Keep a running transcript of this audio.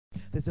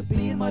There's a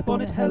bee in my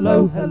bonnet,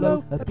 hello,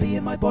 hello. A bee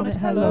in my bonnet,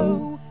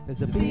 hello.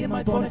 There's a bee in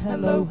my bonnet,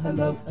 hello,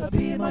 hello. A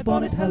bee in my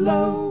bonnet,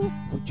 hello.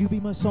 Would you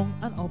be my song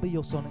and I'll be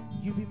your sonnet?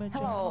 You be my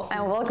Hello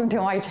and welcome to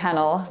my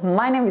channel.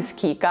 My name is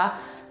Kika.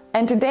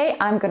 And today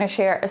I'm going to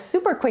share a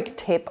super quick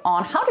tip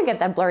on how to get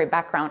that blurry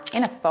background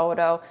in a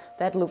photo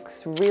that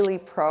looks really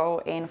pro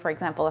in, for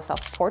example, a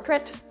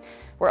self-portrait.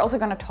 We're also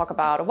going to talk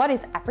about what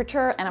is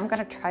aperture, and I'm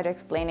going to try to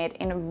explain it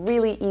in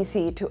really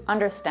easy to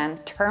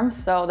understand terms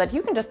so that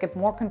you can just get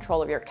more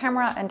control of your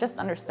camera and just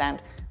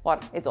understand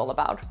what it's all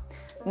about.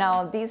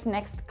 Now, these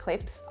next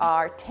clips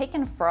are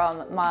taken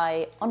from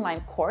my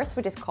online course,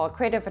 which is called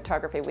Creative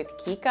Photography with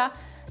Kika.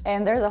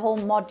 And there's a whole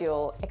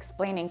module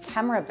explaining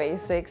camera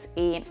basics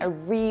in a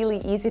really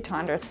easy to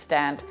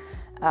understand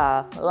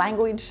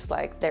language.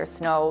 Like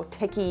there's no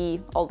techie,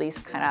 all these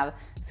kind of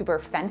super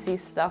fancy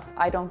stuff.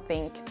 I don't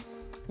think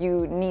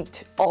you need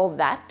all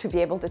that to be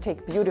able to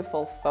take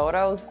beautiful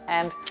photos.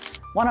 And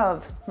one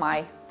of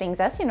my things,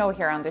 as you know,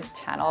 here on this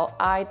channel,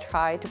 I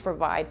try to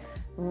provide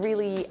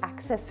really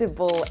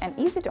accessible and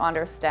easy to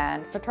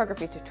understand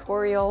photography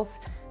tutorials,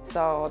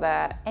 so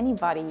that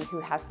anybody who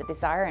has the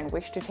desire and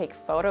wish to take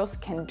photos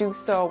can do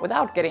so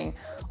without getting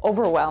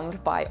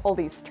overwhelmed by all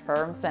these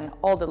terms and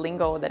all the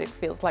lingo that it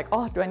feels like,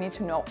 oh, do I need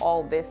to know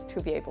all this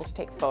to be able to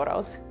take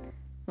photos?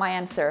 My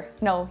answer,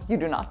 no, you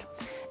do not.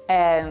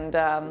 And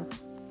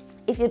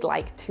if you'd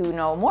like to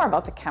know more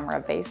about the camera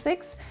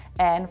basics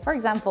and, for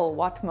example,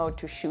 what mode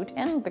to shoot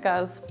in,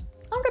 because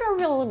I'm gonna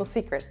reveal a little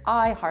secret,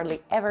 I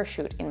hardly ever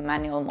shoot in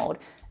manual mode,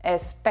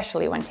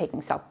 especially when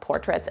taking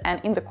self-portraits,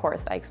 and in the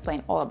course I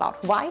explain all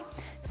about why.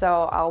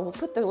 So I will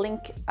put the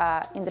link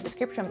in the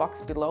description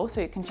box below so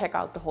you can check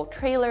out the whole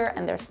trailer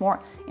and there's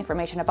more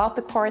information about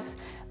the course.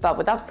 But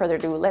without further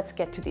ado, let's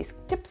get to these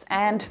tips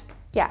and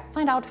yeah,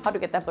 find out how to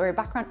get that blurry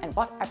background and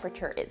what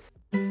aperture is.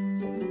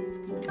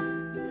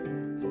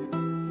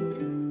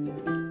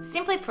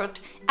 Simply put,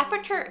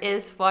 aperture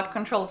is what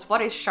controls what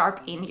is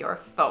sharp in your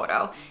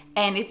photo,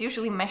 and is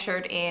usually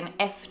measured in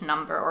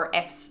f-number or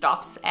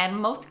f-stops, and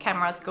most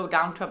cameras go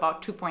down to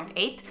about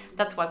 2.8.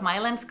 That's what my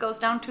lens goes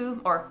down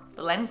to, or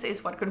the lens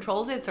is what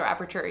controls it, so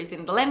aperture is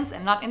in the lens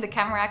and not in the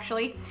camera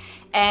actually.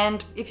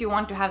 And if you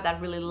want to have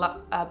that really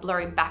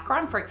blurry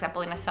background, for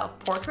example in a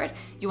self-portrait,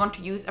 you want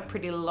to use a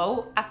pretty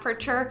low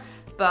aperture.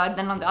 But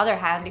then on the other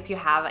hand, if you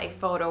have a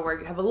photo where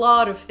you have a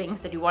lot of things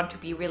that you want to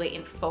be really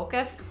in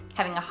focus,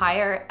 having a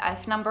higher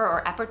f-number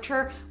or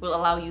aperture will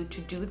allow you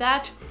to do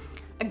that.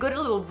 A good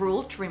little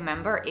rule to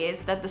remember is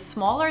that the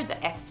smaller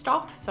the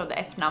f-stop, so the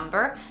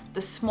f-number,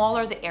 the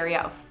smaller the area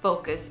of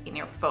focus in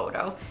your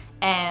photo.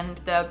 And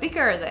the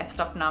bigger the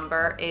f-stop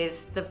number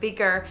is, the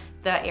bigger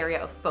the area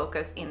of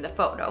focus in the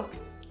photo.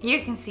 Here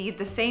you can see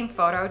the same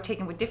photo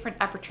taken with different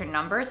aperture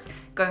numbers,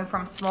 going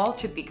from small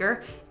to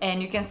bigger,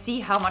 and you can see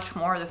how much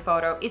more the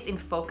photo is in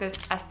focus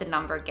as the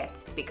number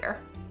gets bigger.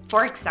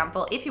 For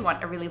example, if you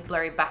want a really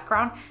blurry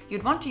background,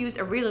 you'd want to use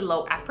a really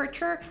low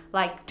aperture,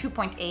 like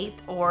 2.8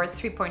 or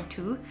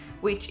 3.2,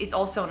 which is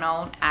also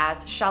known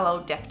as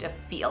shallow depth of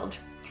field.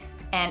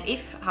 And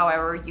if,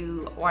 however,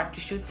 you want to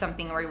shoot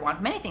something where you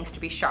want many things to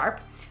be sharp,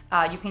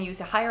 you can use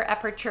a higher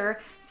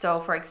aperture.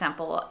 So for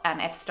example, an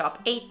f-stop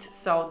 8,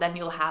 so then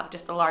you'll have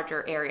just a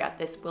larger area.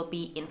 This will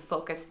be in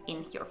focus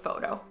in your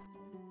photo.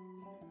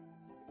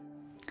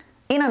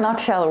 In a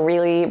nutshell,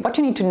 really, what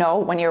you need to know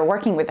when you're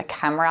working with a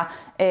camera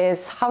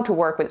is how to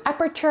work with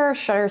aperture,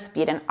 shutter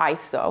speed, and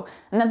ISO.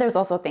 And then there's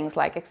also things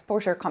like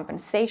exposure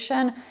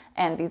compensation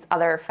and these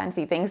other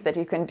fancy things that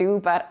you can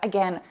do. But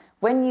again,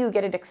 when you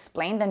get it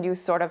explained and you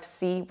sort of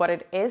see what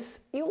it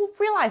is, you'll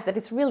realize that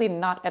it's really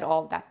not at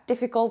all that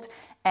difficult.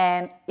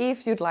 And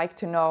if you'd like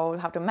to know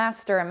how to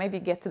master and maybe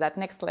get to that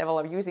next level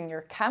of using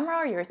your camera,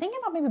 or you're thinking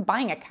about maybe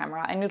buying a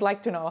camera and you'd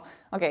like to know,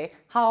 okay,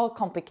 how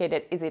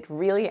complicated is it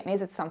really and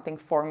is it something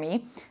for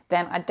me?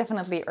 Then I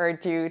definitely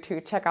urge you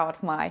to check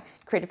out my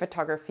Creative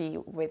Photography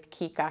with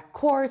Kika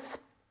course.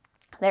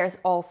 There's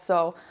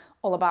also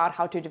all about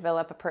how to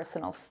develop a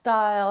personal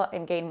style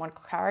and gain more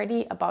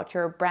clarity about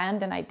your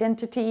brand and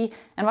identity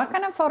and what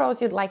kind of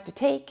photos you'd like to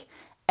take.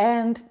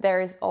 And there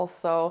is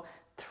also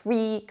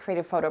 3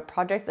 creative photo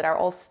projects that are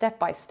all step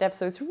by step,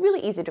 so it's really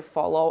easy to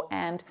follow.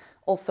 And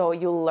also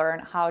you'll learn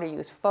how to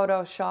use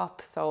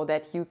Photoshop so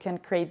that you can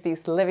create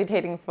these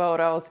levitating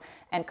photos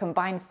and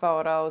combine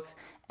photos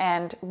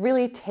and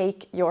really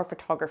take your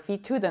photography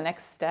to the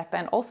next step,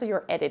 and also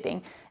your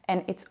editing.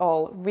 And it's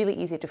all really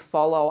easy to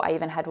follow. I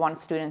even had one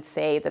student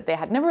say that they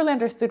had never really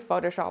understood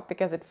Photoshop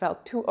because it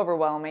felt too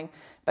overwhelming,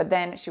 but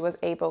then she was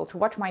able to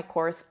watch my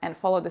course and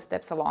follow the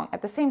steps along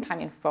at the same time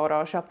in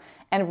Photoshop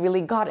and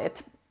really got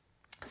it.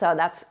 So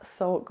that's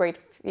so great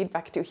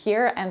feedback to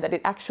hear, and that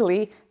it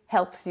actually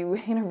helps you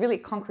in a really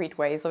concrete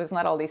way. So it's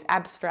not all these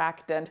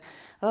abstract and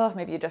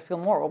maybe you just feel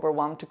more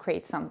overwhelmed to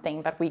create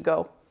something, but we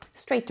go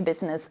straight to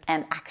business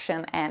and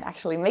action and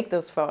actually make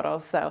those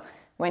photos. So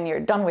when you're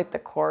done with the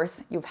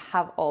course, you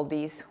have all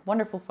these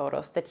wonderful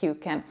photos that you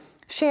can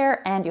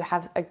share, and you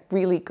have a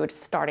really good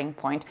starting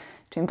point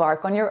to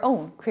embark on your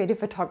own creative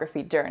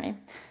photography journey.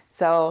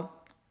 So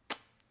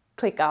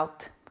click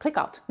out check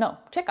out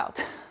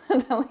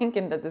the link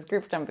in the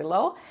description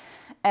below.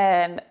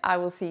 And I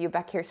will see you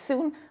back here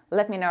soon.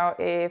 Let me know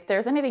if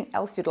there's anything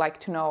else you'd like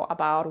to know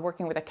about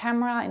working with a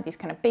camera and these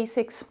kind of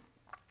basics.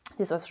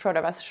 This was sort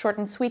of a short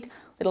and sweet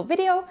little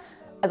video.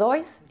 As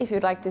always, if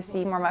you'd like to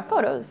see more of my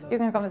photos, you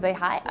can come and say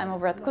hi. I'm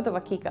over at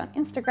Kika on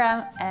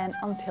Instagram. And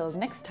until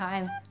next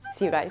time,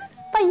 see you guys.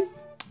 Bye!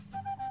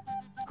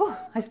 Whew,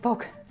 I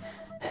spoke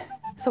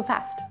so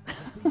fast.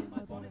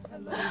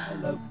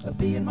 Hello, a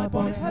bee in my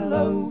bonnet,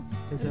 hello.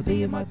 There's a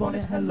bee in my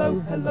bonnet, hello,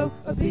 hello.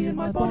 A bee in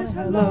my bonnet,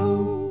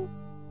 hello.